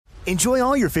Enjoy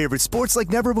all your favorite sports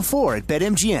like never before at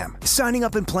BetMGM. Signing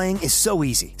up and playing is so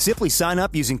easy. Simply sign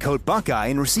up using code Buckeye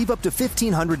and receive up to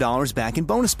 $1,500 back in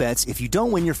bonus bets if you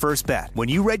don't win your first bet. When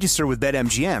you register with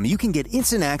BetMGM, you can get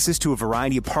instant access to a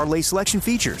variety of parlay selection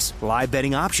features, live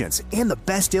betting options, and the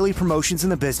best daily promotions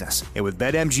in the business. And with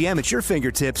BetMGM at your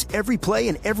fingertips, every play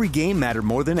and every game matter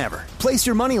more than ever. Place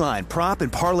your moneyline, prop,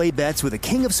 and parlay bets with the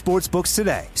king of sportsbooks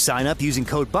today. Sign up using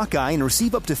code Buckeye and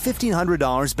receive up to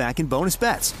 $1,500 back in bonus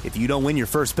bets if you don't win your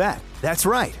first bet. That's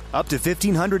right, up to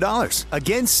 $1,500.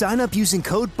 Again, sign up using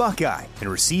code Buckeye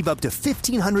and receive up to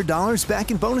 $1,500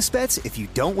 back in bonus bets if you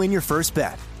don't win your first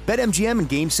bet. BetMGM and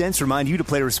GameSense remind you to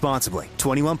play responsibly.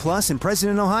 21 plus and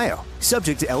present in Ohio.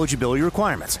 Subject to eligibility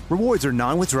requirements. Rewards are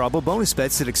non-withdrawable bonus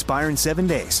bets that expire in 7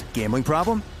 days. Gambling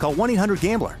problem? Call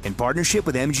 1-800-GAMBLER in partnership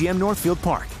with MGM Northfield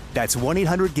Park. That's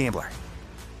 1-800-GAMBLER.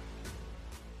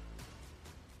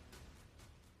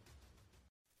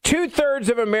 2/3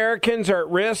 of Americans are at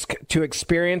risk to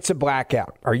experience a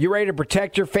blackout. Are you ready to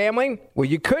protect your family? Well,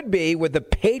 you could be with the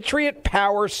Patriot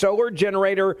Power Solar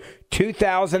Generator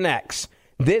 2000X.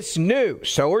 This new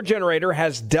solar generator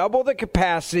has double the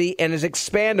capacity and is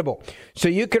expandable, so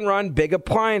you can run big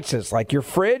appliances like your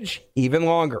fridge even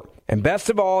longer. And best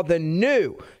of all, the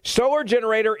new solar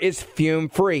generator is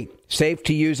fume-free, safe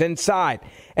to use inside,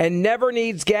 and never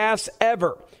needs gas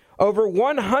ever. Over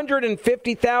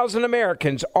 150,000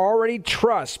 Americans already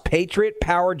trust Patriot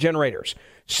Power Generators.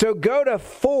 So go to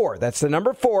that's the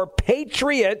number 4,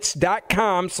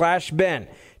 patriots.com/Ben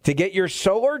to get your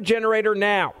solar generator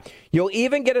now. You'll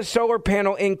even get a solar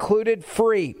panel included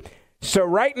free. So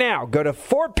right now, go to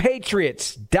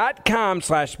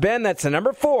 4patriots.com/Ben. That's the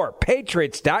number 4,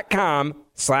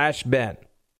 patriots.com/Ben.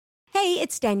 Hey,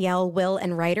 it's Danielle, Will,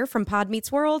 and Ryder from Pod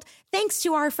Meets World. Thanks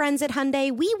to our friends at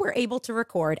Hyundai, we were able to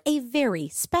record a very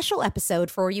special episode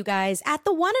for you guys at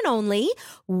the one and only,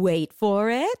 wait for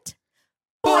it,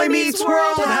 Boy Meets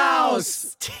World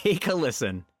House! Take a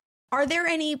listen. Are there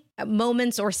any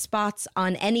moments or spots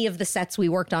on any of the sets we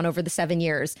worked on over the 7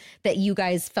 years that you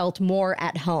guys felt more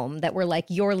at home, that were like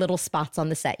your little spots on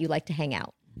the set you like to hang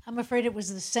out? I'm afraid it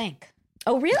was the sink.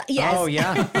 Oh, really? Yes. Oh,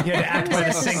 yeah. You had to act by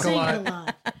the sink a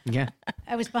lot. Yeah.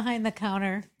 I was behind the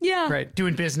counter. Yeah. Right.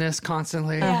 Doing business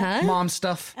constantly. Mom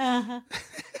stuff. And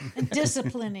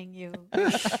disciplining you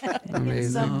in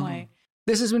Amazing. some way.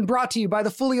 This has been brought to you by the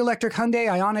fully electric Hyundai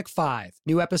Ioniq 5.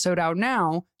 New episode out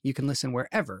now. You can listen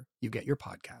wherever you get your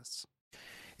podcasts.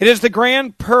 It is the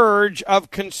grand purge of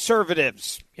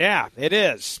conservatives. Yeah, it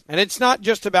is. And it's not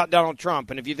just about Donald Trump.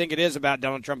 And if you think it is about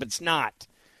Donald Trump, it's not.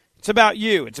 It's about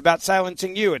you. It's about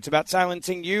silencing you. It's about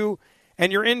silencing you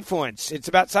and your influence. It's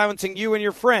about silencing you and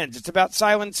your friends. It's about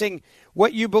silencing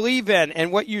what you believe in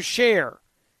and what you share.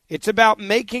 It's about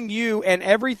making you and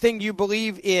everything you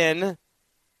believe in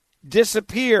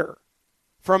disappear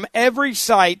from every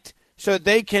site so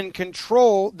they can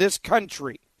control this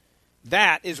country.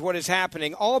 That is what is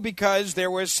happening, all because there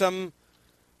was some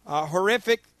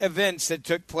horrific events that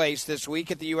took place this week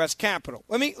at the U.S. Capitol.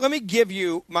 Let me give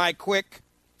you my quick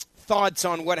thoughts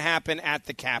on what happened at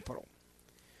the Capitol.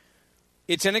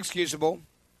 It's inexcusable.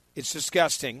 It's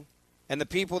disgusting. And the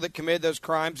people that committed those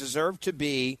crimes deserve to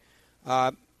be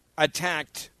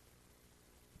attacked.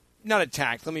 Not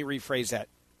attacked. Let me rephrase that.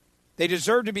 They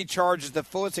deserve to be charged at the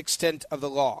fullest extent of the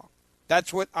law.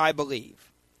 That's what I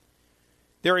believe.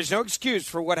 There is no excuse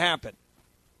for what happened.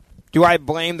 Do I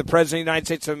blame the President of the United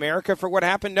States of America for what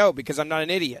happened? No, because I'm not an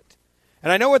idiot.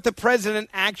 And I know what the President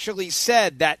actually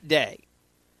said that day.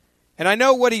 And I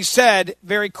know what he said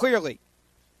very clearly.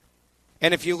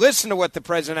 And if you listen to what the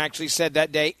President actually said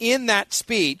that day in that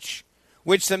speech,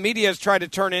 which the media has tried to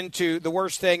turn into the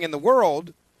worst thing in the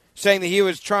world, saying that he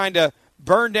was trying to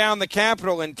burn down the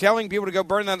Capitol and telling people to go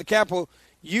burn down the Capitol,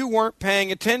 you weren't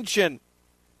paying attention.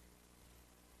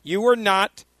 You were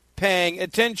not paying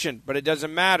attention, but it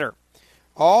doesn't matter.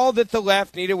 All that the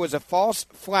left needed was a false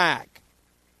flag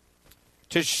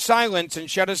to silence and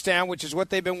shut us down, which is what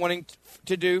they've been wanting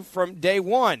to do from day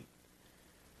one.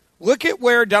 Look at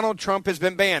where Donald Trump has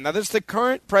been banned. Now, this is the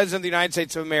current President of the United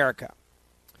States of America.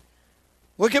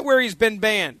 Look at where he's been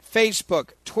banned.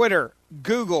 Facebook, Twitter,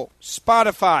 Google,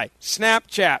 Spotify,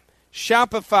 Snapchat,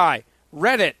 Shopify,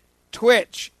 Reddit,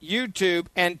 Twitch, YouTube,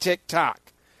 and TikTok.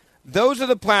 Those are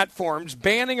the platforms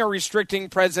banning or restricting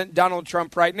President Donald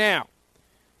Trump right now.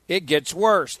 It gets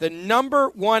worse. The number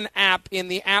one app in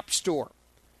the App Store,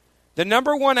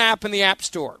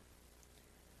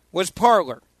 was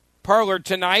Parler. Parler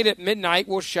tonight at midnight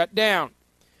will shut down.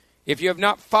 If you have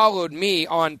not followed me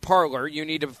on Parler, you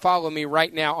need to follow me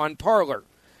right now on Parler.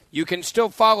 You can still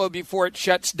follow before it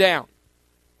shuts down.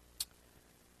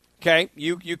 Okay?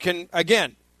 You can,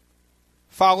 again,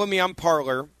 follow me on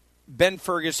Parler, Ben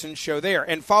Ferguson show there,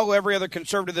 and follow every other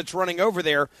conservative that's running over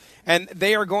there, and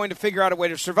they are going to figure out a way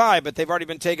to survive, but they've already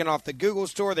been taken off the Google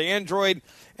store, the Android,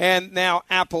 and now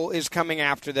Apple is coming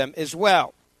after them as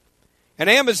well. And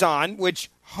Amazon, which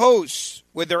hosts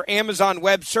with their Amazon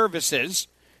Web Services,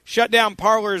 shut down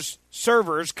Parler's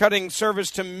servers, cutting service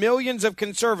to millions of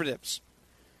conservatives.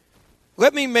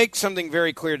 Let me make something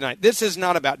very clear tonight. This is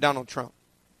not about Donald Trump.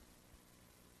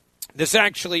 This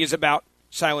actually is about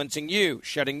silencing you,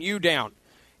 shutting you down.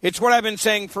 It's what I've been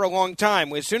saying for a long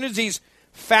time. As soon as these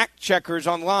fact checkers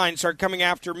online start coming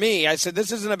after me, I said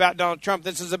this isn't about Donald Trump.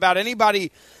 This is about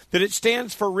anybody that it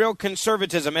stands for real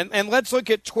conservatism. And let's look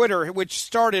at Twitter, which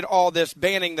started all this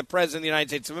banning the President of the United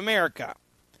States of America.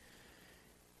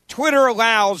 Twitter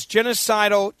allows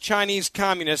genocidal Chinese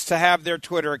communists to have their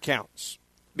Twitter accounts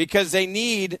because they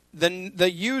need the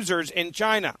users in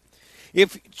China.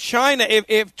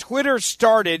 If Twitter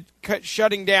started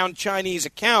shutting down Chinese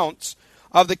accounts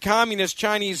of the communist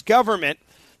Chinese government,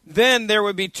 then there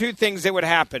would be two things that would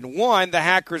happen. One, the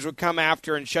hackers would come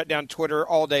after and shut down Twitter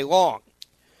all day long.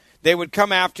 They would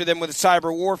come after them with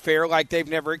cyber warfare like they've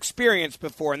never experienced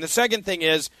before. And the second thing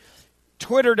is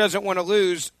Twitter doesn't want to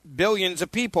lose billions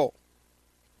of people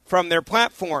from their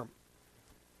platform.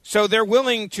 So they're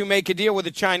willing to make a deal with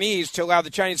the Chinese to allow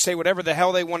the Chinese to say whatever the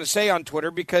hell they want to say on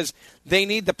Twitter because they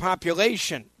need the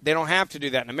population. They don't have to do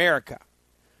that in America.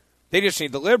 They just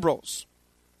need the liberals.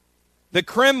 The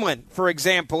Kremlin, for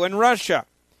example, in Russia,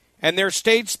 and their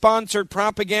state-sponsored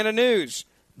propaganda news,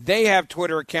 they have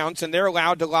Twitter accounts and they're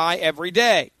allowed to lie every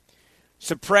day,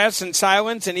 suppress and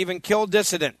silence and even kill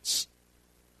dissidents.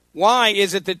 Why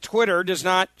is it that Twitter does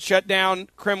not shut down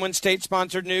Kremlin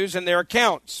state-sponsored news and their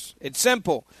accounts? It's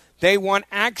simple. They want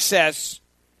access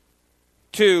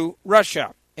to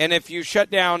Russia. And if you shut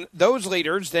down those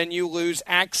leaders, then you lose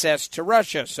access to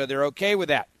Russia. So they're okay with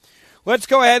that. Let's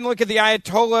go ahead and look at the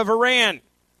Ayatollah of Iran.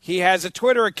 He has a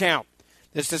Twitter account.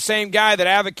 It's the same guy that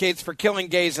advocates for killing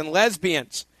gays and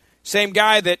lesbians. Same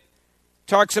guy that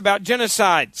talks about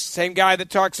genocides. Same guy that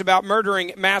talks about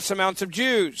murdering mass amounts of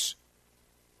Jews.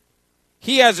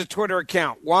 He has a Twitter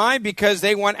account. Why? Because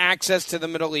they want access to the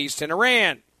Middle East and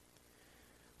Iran.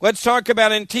 Let's talk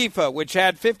about Antifa, which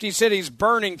had 50 cities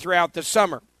burning throughout the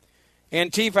summer.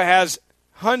 Antifa has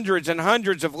hundreds and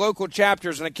hundreds of local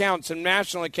chapters and accounts and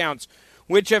national accounts,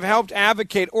 which have helped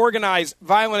advocate, organize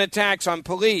violent attacks on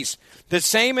police. The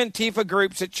same Antifa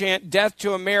groups that chant death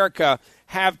to America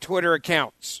have Twitter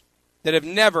accounts that have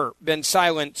never been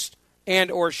silenced and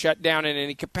or shut down in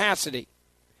any capacity.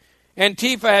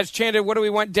 Antifa has chanted, what do we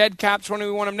want dead cops, when do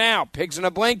we want them now? Pigs in a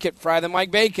blanket, fry them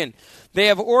like bacon. They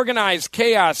have organized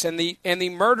chaos and the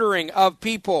murdering of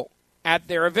people at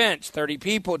their events. 30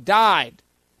 people died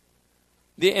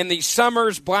in the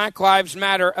summer's Black Lives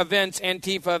Matter events,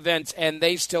 Antifa events, and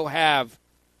they still have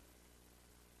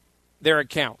their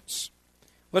accounts.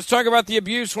 Let's talk about the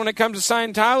abuse when it comes to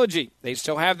Scientology. They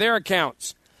still have their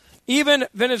accounts. Even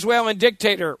Venezuelan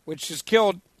dictator, which has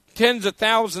killed tens of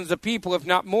thousands of people, if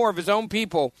not more, of his own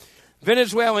people,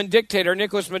 Venezuelan dictator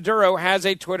Nicolas Maduro has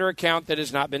a Twitter account that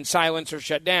has not been silenced or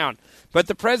shut down. But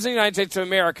the President of the United States of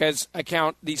America's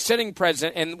account, the sitting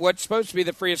president, and what's supposed to be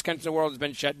the freest country in the world, has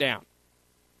been shut down.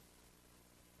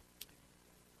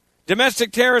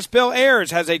 Domestic terrorist Bill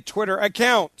Ayers has a Twitter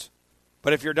account.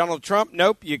 But if you're Donald Trump,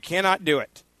 nope, you cannot do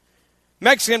it.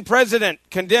 Mexican president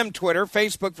condemned Twitter,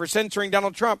 Facebook for censoring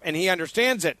Donald Trump, and he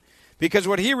understands it. Because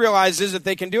what he realizes is if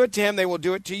they can do it to him, they will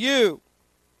do it to you.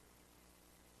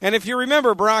 And if you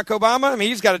remember Barack Obama,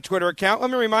 he's got a Twitter account. Let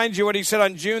me remind you what he said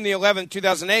on June the 11th,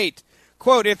 2008.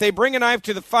 Quote, if they bring a knife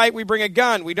to the fight, we bring a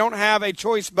gun. We don't have a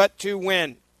choice but to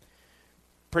win.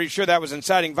 Pretty sure that was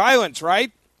inciting violence,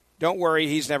 right? Don't worry,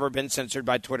 he's never been censored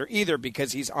by Twitter either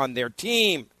because he's on their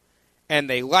team and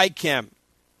they like him.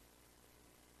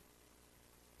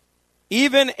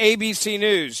 Even ABC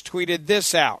News tweeted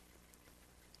this out.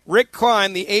 Rick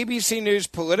Klein, the ABC News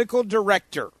political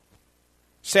director,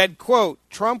 said, quote,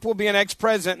 Trump will be an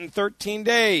ex-president in 13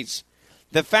 days.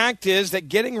 The fact is that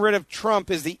getting rid of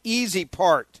Trump is the easy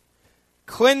part.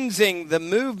 Cleansing the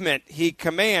movement he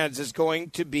commands is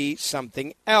going to be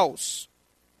something else.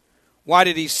 Why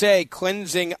did he say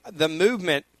cleansing the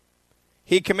movement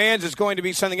he commands is going to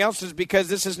be something else? Is because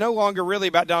this is no longer really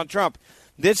about Donald Trump.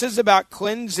 This is about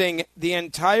cleansing the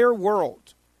entire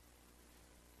world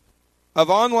of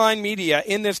online media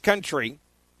in this country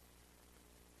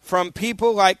from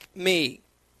people like me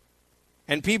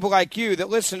and people like you that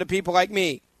listen to people like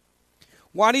me.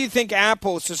 Why do you think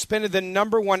Apple suspended the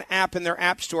 #1 app in their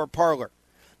App Store, Parler?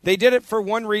 They did it for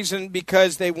one reason,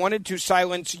 because they wanted to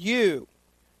silence you.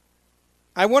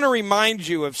 I want to remind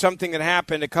you of something that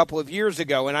happened a couple of years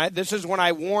ago, and this is when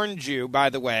I warned you, by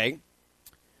the way,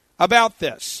 about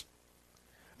this.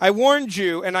 I warned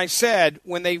you, and I said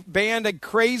when they banned a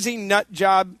crazy nut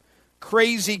job,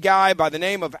 crazy guy by the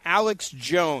name of Alex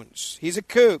Jones. He's a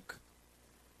kook.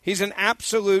 He's an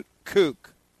absolute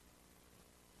kook.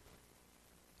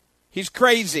 He's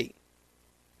crazy.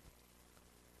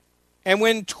 And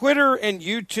when Twitter and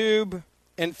YouTube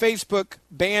and Facebook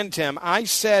banned him, I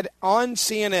said on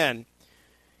CNN,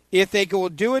 if they will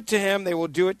do it to him, they will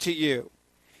do it to you.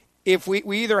 If we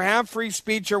either have free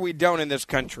speech or we don't in this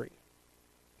country.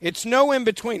 It's no in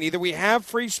between. Either we have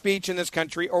free speech in this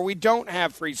country or we don't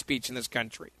have free speech in this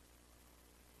country.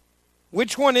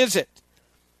 Which one is it?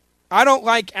 I don't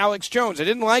like Alex Jones. I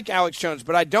didn't like Alex Jones,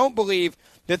 but I don't believe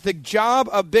that the job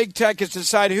of big tech is to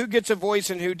decide who gets a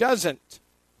voice and who doesn't,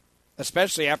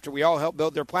 especially after we all help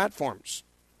build their platforms.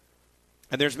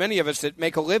 And there's many of us that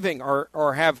make a living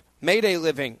or have made a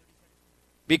living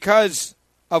because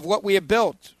of what we have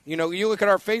built. You know, you look at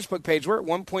our Facebook page, we're at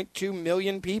 1.2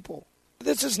 million people.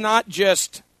 This is not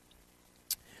just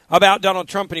about Donald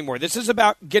Trump anymore. This is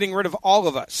about getting rid of all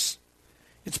of us.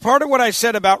 It's part of what I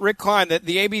said about Rick Klein, that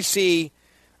the ABC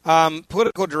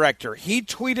political director. He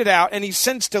tweeted out, and he's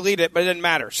since deleted it, but it didn't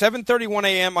matter. 7:31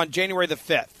 a.m. on January the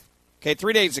 5th. Okay,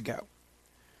 3 days ago.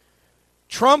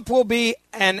 Trump will be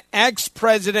an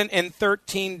ex-president in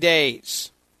 13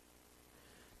 days.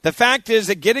 The fact is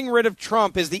that getting rid of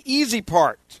Trump is the easy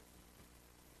part.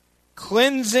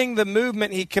 Cleansing the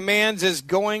movement he commands is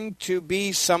going to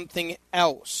be something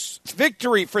else. It's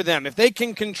victory for them. If they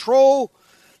can control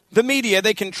the media,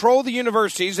 they control the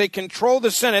universities, they control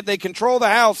the Senate, they control the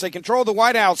House, they control the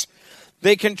White House,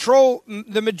 they control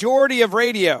the majority of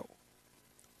radio.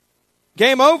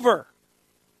 Game over.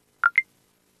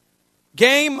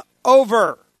 Game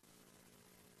over.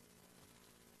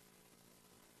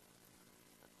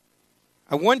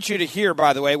 I want you to hear,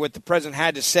 by the way, what the president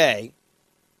had to say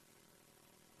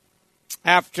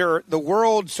after the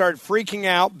world started freaking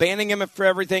out, banning him for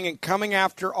everything, and coming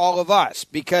after all of us.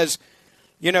 Because,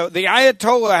 you know, the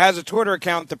Ayatollah has a Twitter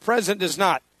account. The president does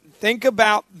not. Think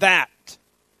about that.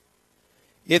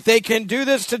 If they can do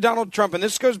this to Donald Trump, and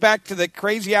this goes back to the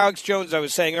crazy Alex Jones I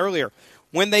was saying earlier.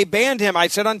 When they banned him, I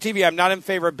said on TV, I'm not in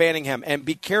favor of banning him. And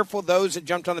be careful those that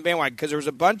jumped on the bandwagon, because there was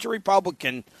a bunch of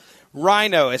Republican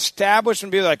rhino established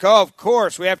and be like, oh, of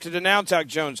course, we have to denounce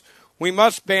Alex Jones. We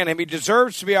must ban him. He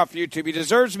deserves to be off YouTube. He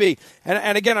deserves to be.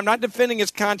 And again, I'm not defending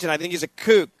his content. I think he's a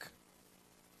kook.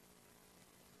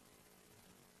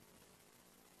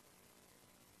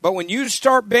 But when you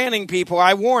start banning people,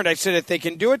 I warned. I said, if they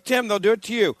can do it to him, they'll do it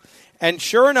to you. And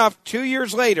sure enough, 2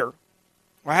 years later,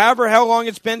 or however how long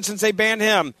it's been since they banned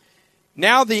him,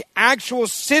 now the actual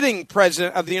sitting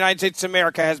president of the United States of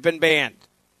America has been banned.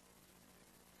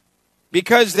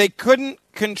 Because they couldn't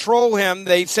control him,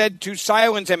 they said to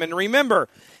silence him. And remember,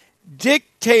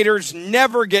 dictators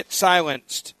never get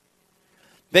silenced.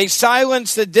 They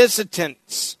silence the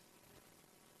dissidents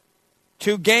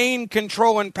to gain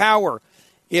control and power.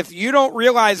 If you don't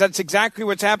realize that's exactly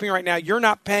what's happening right now, you're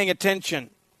not paying attention.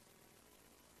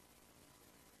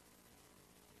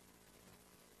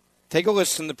 Take a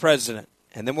listen to the president,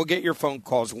 and then we'll get your phone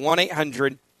calls.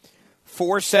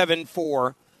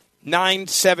 1-800-474-9732.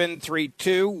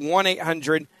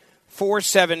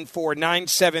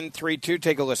 1-800-474-9732.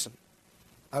 Take a listen.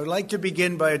 I would like to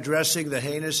begin by addressing the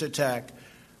heinous attack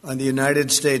on the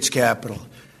United States Capitol.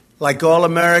 Like all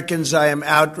Americans, I am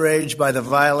outraged by the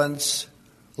violence,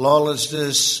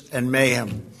 lawlessness, and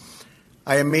mayhem.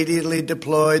 I immediately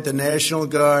deployed the National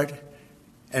Guard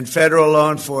and federal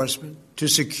law enforcement to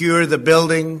secure the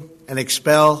building and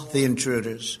expel the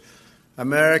intruders.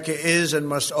 America is and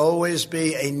must always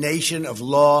be a nation of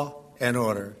law and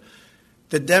order.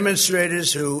 The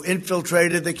demonstrators who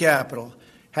infiltrated the Capitol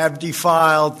have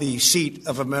defiled the seat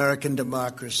of American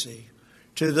democracy.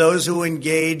 To those who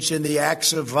engaged in the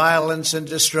acts of violence and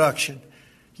destruction,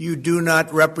 you do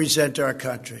not represent our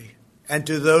country. And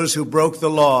to those who broke the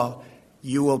law,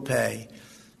 you will pay.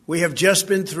 We have just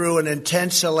been through an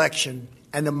intense election,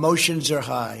 and emotions are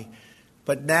high.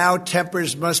 But now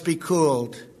tempers must be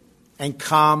cooled and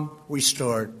calm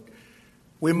restored.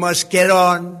 We must get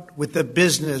on with the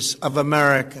business of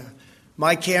America.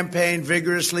 My campaign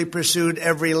vigorously pursued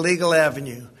every legal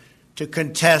avenue to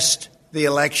contest the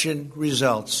election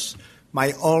results.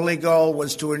 My only goal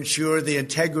was to ensure the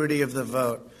integrity of the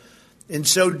vote. In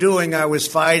so doing, I was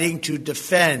fighting to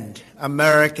defend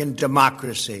American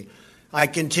democracy. I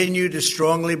continue to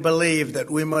strongly believe that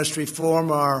we must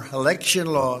reform our election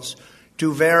laws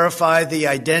to verify the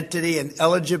identity and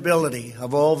eligibility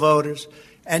of all voters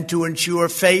and to ensure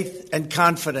faith and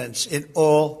confidence in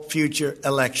all future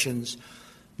elections.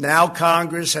 Now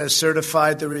Congress has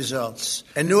certified the results.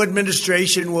 A new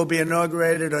administration will be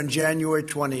inaugurated on January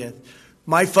 20th.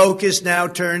 My focus now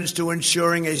turns to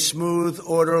ensuring a smooth,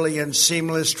 orderly, and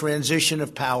seamless transition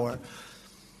of power.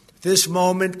 This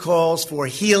moment calls for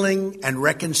healing and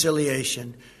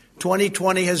reconciliation.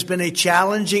 2020 has been a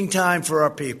challenging time for our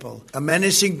people. A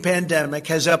menacing pandemic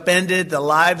has upended the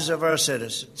lives of our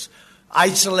citizens,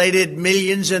 isolated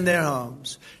millions in their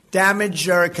homes, damaged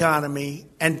our economy,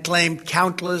 and claimed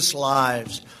countless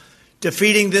lives.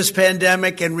 Defeating this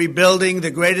pandemic and rebuilding the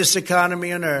greatest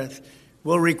economy on earth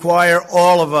will require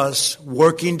all of us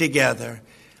working together.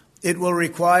 It will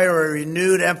require a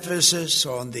renewed emphasis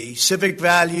on the civic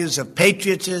values of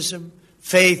patriotism,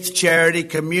 faith, charity,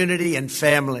 community, and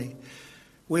family.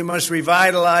 We must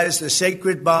revitalize the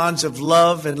sacred bonds of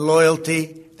love and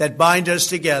loyalty that bind us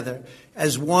together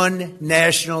as one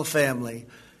national family.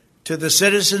 To the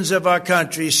citizens of our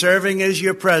country, serving as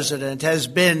your president has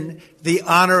been the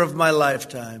honor of my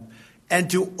lifetime. And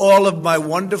to all of my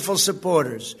wonderful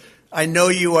supporters, I know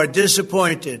you are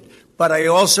disappointed, but I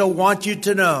also want you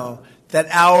to know that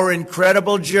our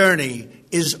incredible journey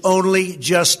is only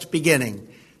just beginning.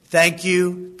 Thank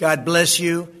you, God bless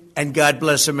you, and God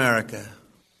bless America.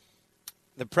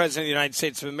 The President of the United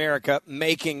States of America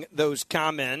making those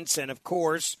comments, and of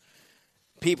course,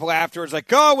 people afterwards like,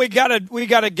 oh, we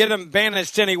gotta get him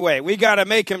banished anyway. We gotta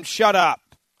make him shut up.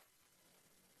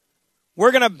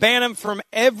 We're gonna ban him from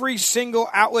every single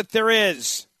outlet there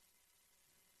is.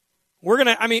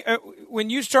 When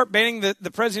you start banning the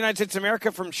President of the United States of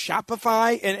America from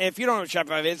Shopify, and if you don't know what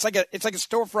Shopify is, it's like a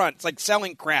storefront. It's like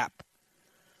selling crap.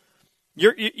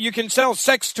 You can sell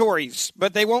sex toys,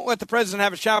 but they won't let the president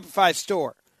have a Shopify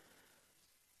store.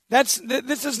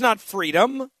 This is not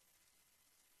freedom.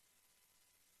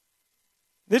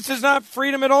 This is not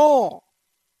freedom at all.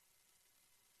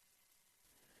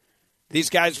 These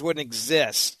guys wouldn't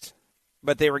exist,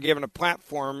 but they were given a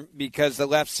platform because the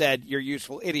left said, you're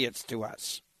useful idiots to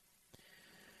us.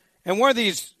 And one of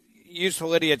these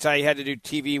useful idiots I had to do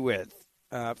TV with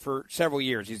for several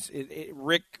years. He's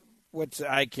Rick,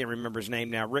 I can't remember his name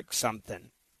now, Rick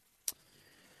something.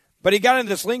 But he got into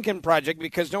this Lincoln Project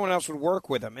because no one else would work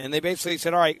with him. And they basically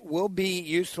said, all right, we'll be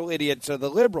useful idiots of the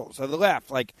liberals, of the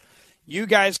left. Like, you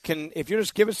guys can, if you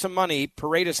just give us some money,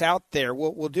 parade us out there,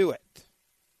 we'll do it.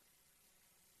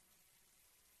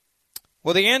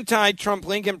 Well, the anti-Trump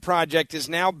Lincoln Project is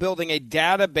now building a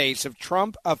database of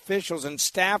Trump officials and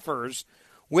staffers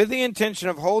with the intention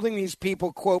of holding these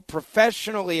people, quote,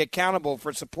 professionally accountable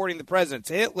for supporting the president's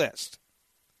hit list.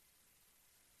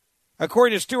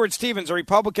 According to Stuart Stevens, a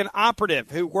Republican operative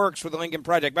who works for the Lincoln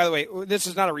Project. By the way, this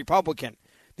is not a Republican.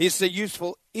 This is a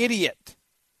useful idiot.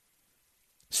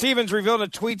 Stevens revealed in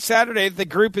a tweet Saturday that the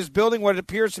group is building what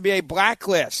appears to be a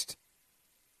blacklist.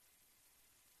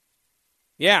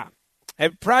 Yeah.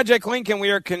 At Project Lincoln,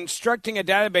 we are constructing a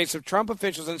database of Trump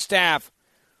officials and staff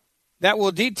that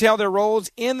will detail their roles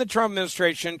in the Trump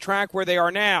administration, track where they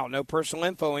are now. No personal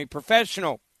info, only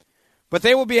professional. But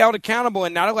they will be held accountable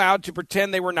and not allowed to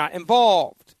pretend they were not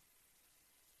involved.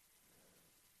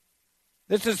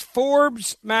 This is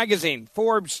Forbes magazine.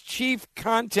 Forbes chief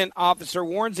content officer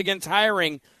warns against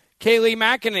hiring Kayleigh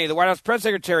McEnany, the White House press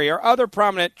secretary, or other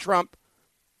prominent Trump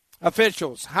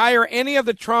officials. Hire any of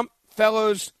the Trump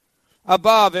fellows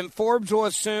above, and Forbes will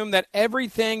assume that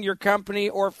everything your company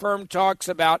or firm talks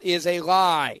about is a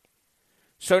lie.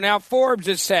 So now Forbes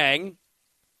is saying,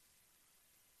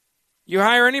 you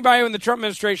hire anybody in the Trump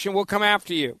administration, we'll come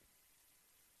after you.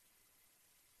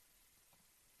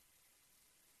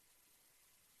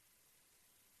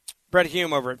 Brett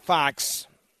Hume over at Fox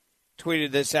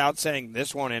tweeted this out, saying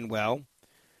this won't end well.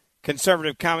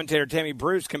 Conservative commentator Tammy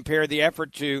Bruce compared the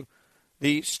effort to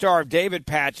the Star of David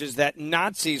patches that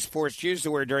Nazis forced Jews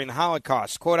to wear during the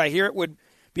Holocaust. Quote, I hear it would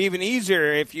be even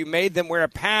easier if you made them wear a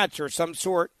patch or some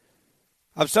sort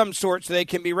so they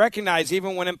can be recognized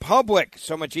even when in public.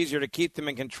 So much easier to keep them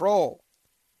in control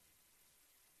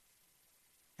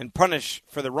and punish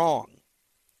for the wrong.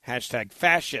 Hashtag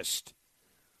fascist.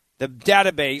 The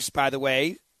database, by the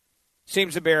way,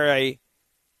 seems to bear a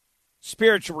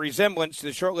spiritual resemblance to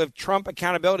the short-lived Trump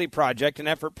Accountability Project, an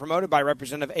effort promoted by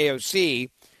Representative AOC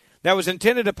that was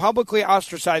intended to publicly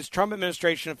ostracize Trump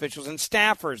administration officials and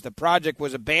staffers. The project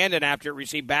was abandoned after it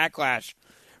received backlash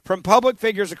from public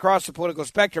figures across the political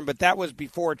spectrum, but that was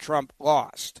before Trump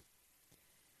lost.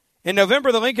 In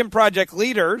November, the Lincoln Project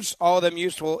leaders, all of them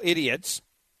useful idiots,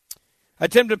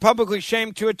 attempted to publicly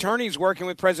shame two attorneys working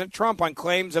with President Trump on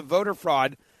claims of voter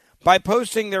fraud by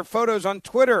posting their photos on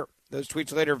Twitter. Those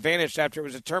tweets later vanished after it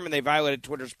was determined they violated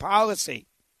Twitter's policy.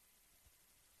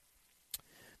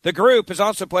 The group is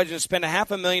also pledging to spend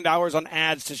 $500,000 on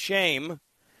ads to shame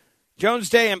Jones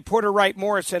Day and Porter Wright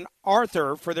Morrison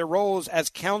Arthur for their roles as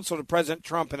counsel to President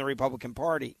Trump and the Republican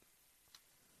Party.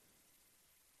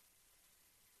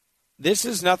 This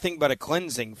is nothing but a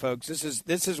cleansing, folks.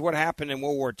 This is what happened in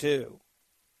World War II.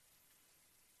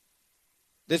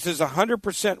 This is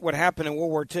 100% what happened in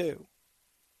World War II.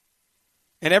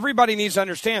 And everybody needs to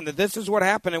understand that this is what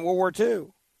happened in World War II.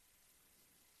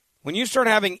 When you start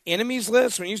having enemies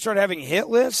lists, when you start having hit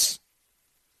lists,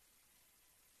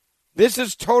 this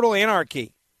is total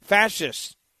anarchy.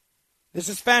 Fascist. This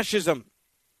is fascism.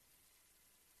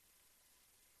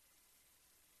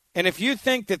 And if you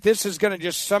think that this is going to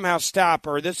just somehow stop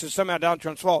or this is somehow Donald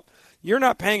Trump's fault, you're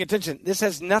not paying attention. This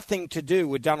has nothing to do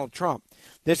with Donald Trump.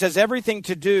 This has everything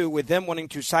to do with them wanting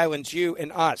to silence you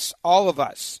and us, all of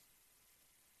us.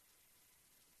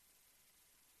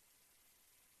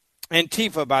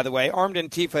 Antifa, by the way, armed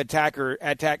Antifa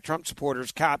attacked Trump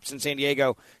supporters, cops in San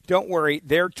Diego. Don't worry,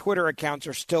 their Twitter accounts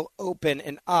are still open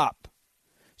and up.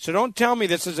 So don't tell me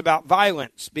this is about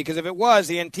violence, because if it was,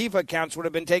 the Antifa accounts would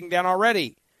have been taken down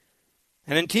already.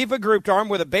 An Antifa group armed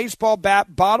with a baseball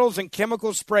bat, bottles, and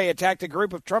chemical spray attacked a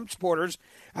group of Trump supporters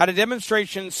at a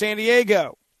demonstration in San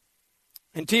Diego.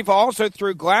 Antifa also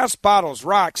threw glass bottles,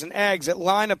 rocks, and eggs at a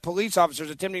line of police officers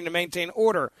attempting to maintain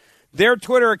order. Their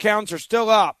Twitter accounts are still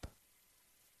up.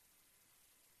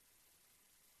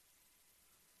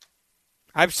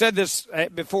 I've said this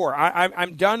before.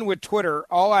 I'm done with Twitter.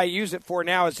 All I use it for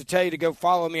now is to tell you to go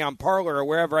follow me on Parler or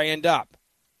wherever I end up,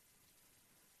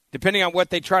 depending on what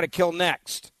they try to kill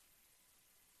next.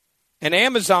 And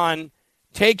Amazon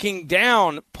taking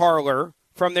down Parler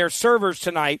from their servers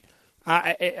tonight.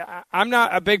 I'm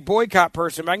not a big boycott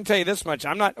person, but I can tell you this much.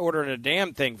 I'm not ordering a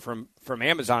damn thing from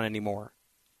Amazon anymore.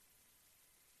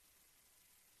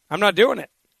 I'm not doing it.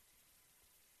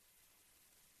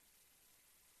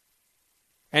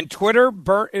 And Twitter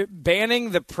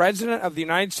banning the President of the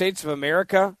United States of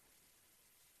America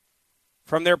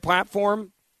from their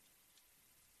platform?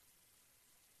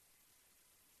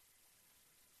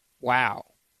 Wow.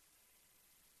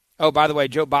 Oh, by the way,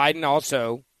 Joe Biden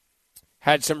also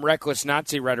had some reckless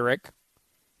Nazi rhetoric.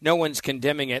 No one's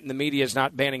condemning it, and the media is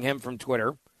not banning him from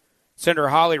Twitter. Senator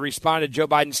Hawley responded to Joe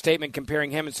Biden's statement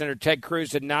comparing him and Senator Ted Cruz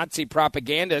to Nazi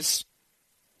propagandists.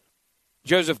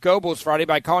 Joseph Goebbels Friday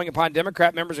by calling upon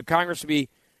Democrat members of Congress to be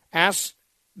asked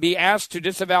to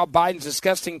disavow Biden's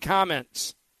disgusting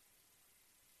comments.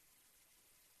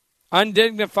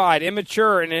 Undignified,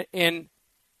 immature, and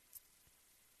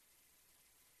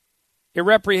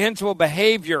irreprehensible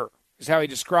behavior is how he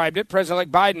described it.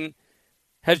 President-elect Biden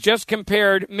has just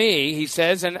compared me, he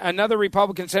says, and another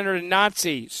Republican senator to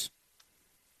Nazis.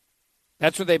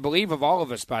 That's what they believe of all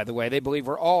of us, by the way. They believe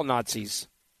we're all Nazis.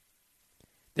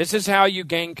 This is how you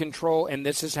gain control, and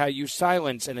this is how you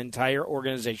silence an entire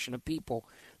organization of people.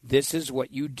 This is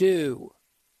what you do.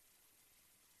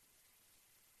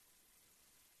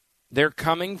 They're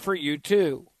coming for you,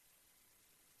 too.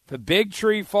 If a big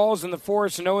tree falls in the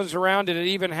forest and no one's around, did it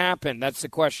even happen? That's the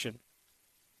question.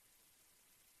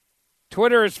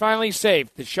 Twitter is finally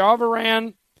safe. The Shah of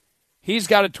Iran, he's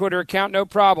got a Twitter account, no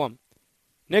problem.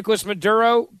 Nicolas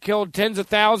Maduro killed tens of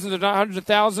thousands, if not hundreds of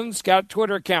thousands, got a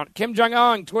Twitter account. Kim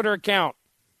Jong-un, Twitter account.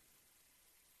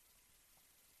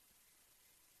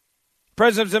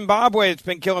 President of Zimbabwe that's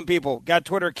been killing people, got a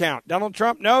Twitter account. Donald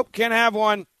Trump, nope, can't have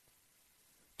one.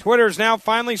 Twitter is now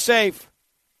finally safe.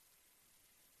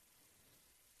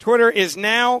 Twitter is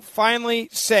now finally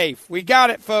safe. We got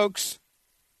it, folks.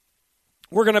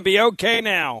 We're going to be okay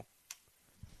now.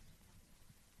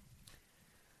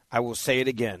 I will say it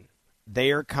again.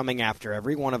 They are coming after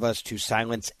every one of us to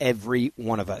silence every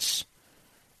one of us.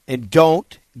 And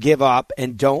don't give up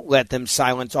and don't let them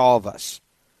silence all of us.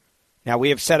 Now, we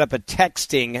have set up a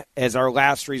texting as our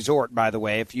last resort, by the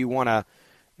way, if you want to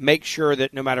make sure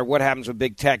that no matter what happens with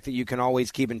big tech, that you can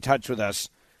always keep in touch with us.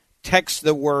 Text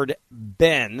the word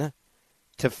Ben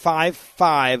to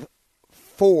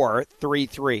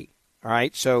 55433. All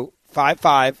right, so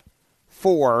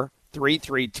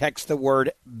 55433. Text the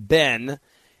word Ben,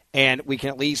 and we can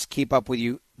at least keep up with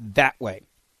you that way.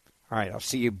 All right, I'll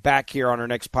see you back here on our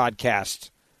next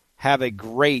podcast. Have a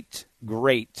great,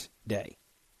 great day.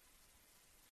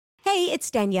 Hey, it's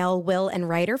Danielle, Will, and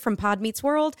Ryder from Pod Meets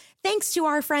World. Thanks to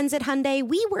our friends at Hyundai,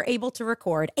 we were able to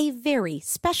record a very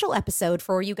special episode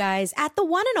for you guys at the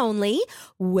one and only,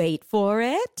 wait for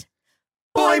it,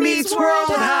 Boy Meets World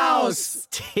House!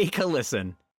 Take a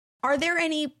listen. Are there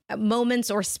any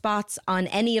moments or spots on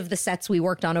any of the sets we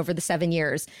worked on over the 7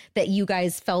 years that you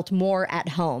guys felt more at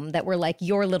home, that were like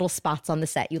your little spots on the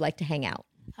set you like to hang out?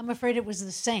 I'm afraid it was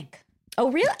the sink.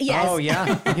 Oh, really? Yes. Oh, yeah.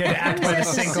 You had to act by the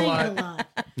sink a lot.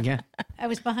 Yeah. I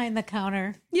was behind the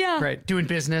counter. Yeah. Right. Doing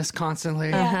business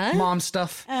constantly. Uh-huh. Mom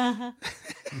stuff. And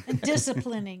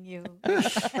disciplining you in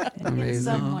Amazing.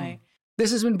 some way.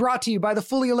 This has been brought to you by the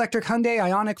fully electric Hyundai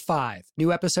Ioniq 5.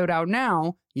 New episode out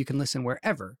now. You can listen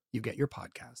wherever you get your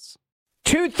podcasts.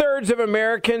 2/3 of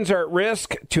Americans are at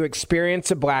risk to experience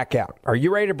a blackout. Are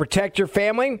you ready to protect your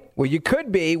family? Well, you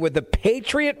could be with the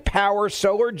Patriot Power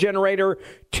Solar Generator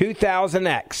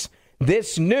 2000X.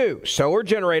 This new solar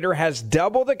generator has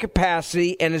double the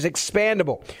capacity and is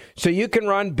expandable, so you can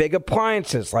run big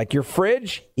appliances like your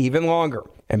fridge even longer.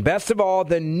 And best of all,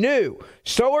 the new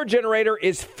solar generator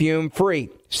is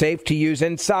fume-free, safe to use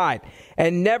inside,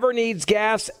 and never needs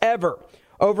gas ever.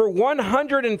 Over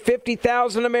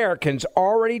 150,000 Americans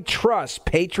already trust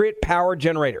Patriot Power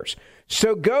Generators.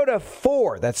 So go to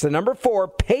 4, that's the number 4,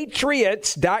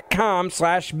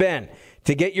 patriots.com/Ben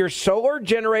to get your solar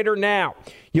generator now.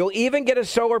 You'll even get a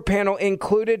solar panel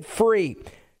included free.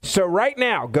 So right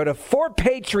now, go to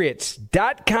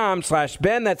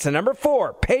 4patriots.com/Ben. That's the number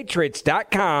 4,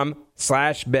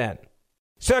 patriots.com/Ben.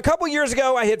 So a couple years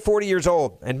ago, I hit 40 years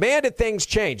old, and man, did things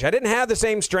change. I didn't have the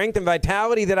same strength and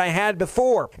vitality that I had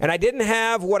before, and I didn't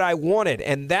have what I wanted,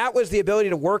 and that was the ability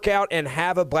to work out and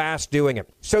have a blast doing it.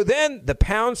 So then the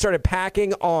pounds started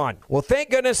packing on. Well,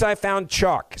 thank goodness I found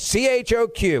Chalk,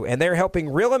 CHOQ, and they're helping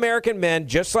real American men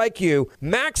just like you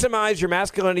maximize your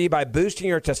masculinity by boosting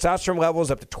your testosterone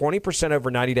levels up to 20% over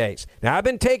 90 days. Now, I've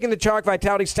been taking the Chalk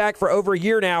Vitality Stack for over a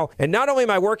year now, and not only am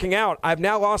I working out, I've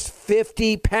now lost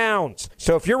 50 pounds.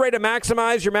 So if you're ready to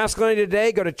maximize your masculinity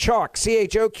today, go to Chalk,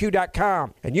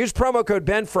 CHOQ.com, and use promo code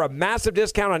Ben for a massive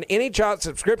discount on any Chalk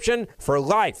subscription for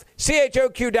life.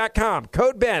 CHOQ.com,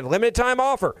 code Ben, limited time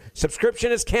offer.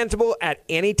 Subscription is cancelable at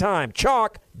any time.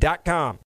 Chalk.com.